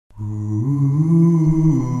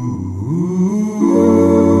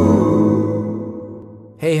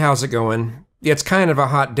how's it going? It's kind of a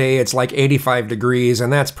hot day. It's like 85 degrees,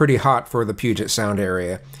 and that's pretty hot for the Puget Sound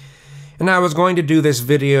area. And I was going to do this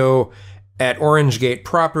video at Orange Gate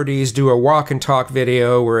Properties, do a walk and talk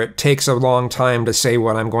video where it takes a long time to say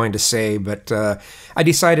what I'm going to say, but I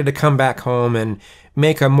decided to come back home and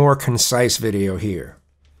make a more concise video here.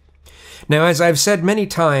 Now, as I've said many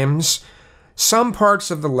times, some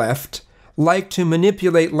parts of the left like to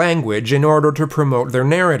manipulate language in order to promote their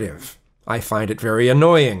narrative. I find it very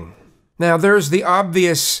annoying. Now, there's the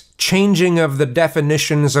obvious changing of the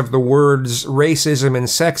definitions of the words racism and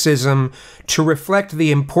sexism to reflect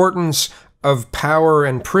the importance of power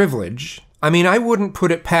and privilege. I mean, I wouldn't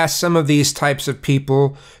put it past some of these types of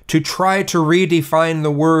people to try to redefine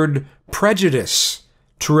the word prejudice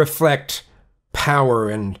to reflect power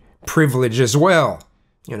and privilege as well.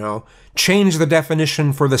 You know, change the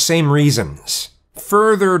definition for the same reasons,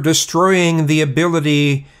 further destroying the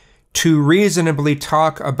ability to reasonably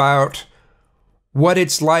talk about what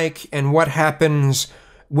it's like and what happens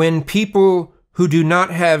when people who do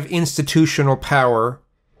not have institutional power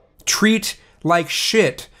treat like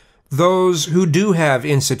shit those who do have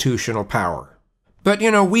institutional power. But,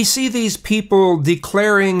 you know, we see these people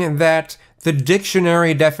declaring that the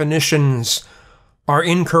dictionary definitions are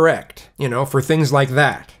incorrect, you know, for things like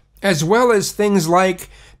that, as well as things like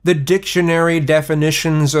the dictionary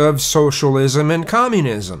definitions of socialism and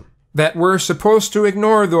communism, that we're supposed to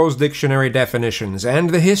ignore those dictionary definitions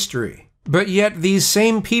and the history. But yet these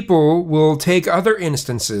same people will take other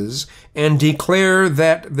instances and declare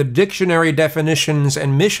that the dictionary definitions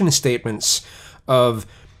and mission statements of,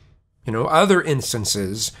 you know, other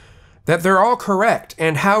instances, that they're all correct.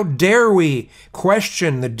 And how dare we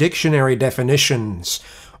question the dictionary definitions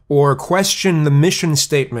or question the mission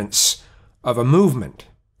statements of a movement?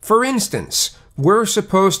 For instance, we're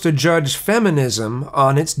supposed to judge feminism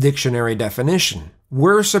on its dictionary definition.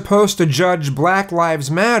 We're supposed to judge Black Lives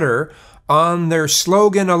Matter on their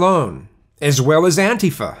slogan alone, as well as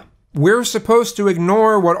Antifa. We're supposed to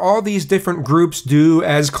ignore what all these different groups do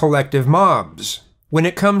as collective mobs. When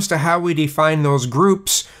it comes to how we define those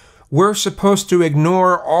groups, we're supposed to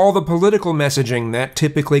ignore all the political messaging that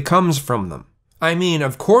typically comes from them. I mean,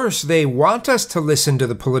 of course, they want us to listen to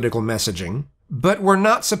the political messaging, but we're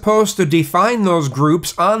not supposed to define those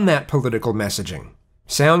groups on that political messaging.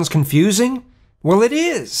 Sounds confusing? Well, it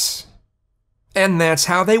is. And that's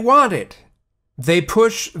how they want it. They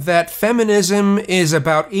push that feminism is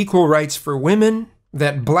about equal rights for women,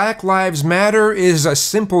 that Black Lives Matter is a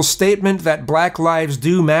simple statement that Black lives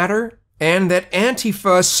do matter, and that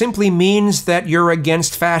Antifa simply means that you're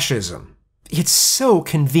against fascism. It's so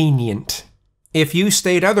convenient. If you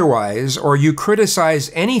state otherwise, or you criticize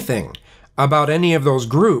anything about any of those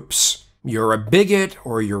groups, you're a bigot,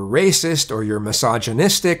 or you're racist, or you're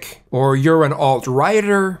misogynistic, or you're an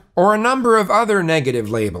alt-righter, or a number of other negative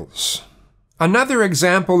labels. Another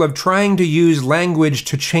example of trying to use language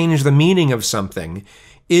to change the meaning of something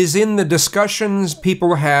is in the discussions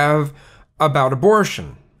people have about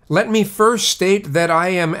abortion. Let me first state that I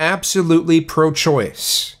am absolutely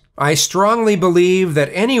pro-choice. I strongly believe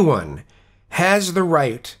that anyone has the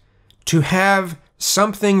right to have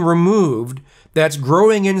something removed that's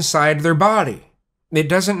growing inside their body. It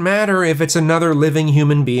doesn't matter if it's another living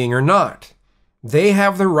human being or not. They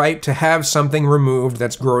have the right to have something removed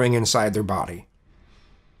that's growing inside their body.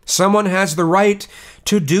 Someone has the right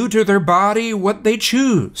to do to their body what they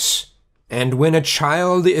choose. And when a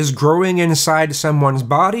child is growing inside someone's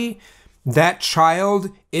body, that child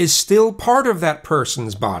is still part of that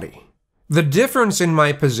person's body. The difference in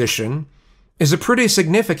my position is a pretty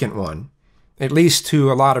significant one. At least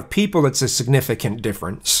to a lot of people it's a significant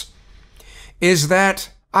difference, is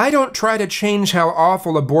that I don't try to change how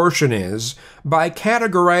awful abortion is by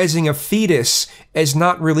categorizing a fetus as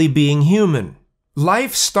not really being human.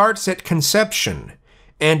 Life starts at conception,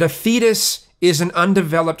 and a fetus is an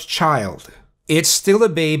undeveloped child. It's still a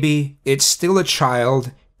baby, it's still a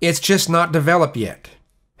child, it's just not developed yet.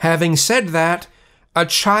 Having said that, a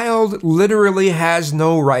child literally has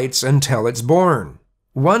no rights until it's born.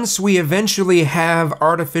 Once we eventually have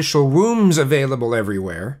artificial wombs available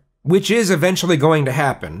everywhere, which is eventually going to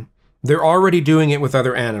happen, they're already doing it with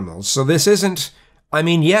other animals. So this isn't, I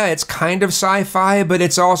mean, yeah, it's kind of sci-fi, but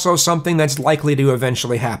it's also something that's likely to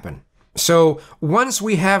eventually happen. So once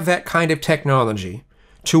we have that kind of technology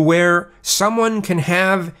to where someone can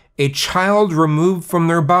have a child removed from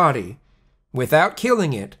their body without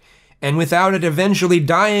killing it, and without it eventually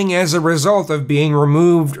dying as a result of being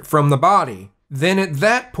removed from the body, then at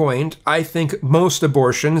that point, I think most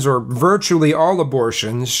abortions, or virtually all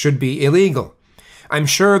abortions, should be illegal. I'm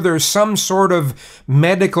sure there's some sort of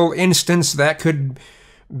medical instance that could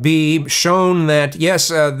be shown that, yes,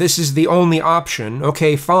 this is the only option,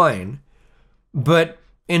 okay, fine. But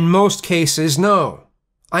in most cases, no.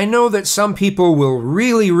 I know that some people will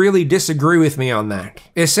really disagree with me on that,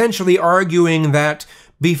 essentially arguing that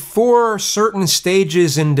before certain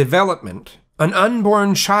stages in development, an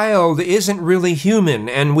unborn child isn't really human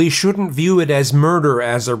and we shouldn't view it as murder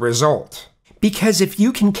as a result. Because if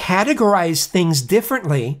you can categorize things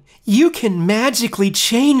differently, you can magically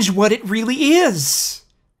change what it really is.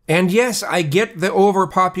 And yes, I get the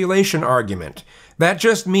overpopulation argument. That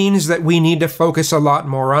just means that we need to focus a lot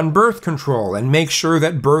more on birth control and make sure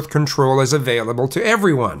that birth control is available to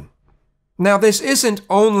everyone. Now, this isn't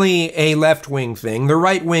only a left-wing thing. The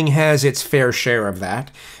right wing has its fair share of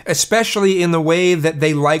that, especially in the way that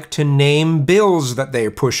they like to name bills that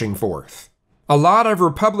they're pushing forth. A lot of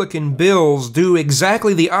Republican bills do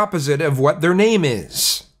exactly the opposite of what their name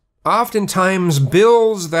is. Oftentimes,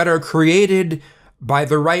 bills that are created by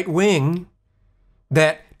the right wing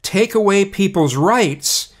that take away people's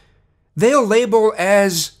rights, they'll label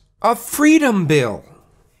as a freedom bill.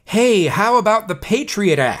 Hey, how about the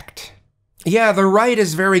Patriot Act? Yeah, the right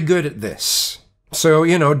is very good at this. So,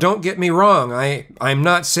 don't get me wrong. I'm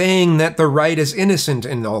not saying that the right is innocent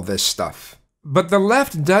in all this stuff. But the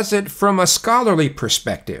left does it from a scholarly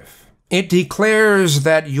perspective. It declares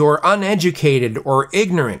that you're uneducated or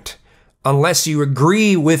ignorant unless you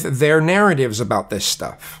agree with their narratives about this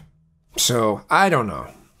stuff. So, I don't know.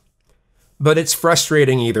 But it's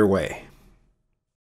frustrating either way.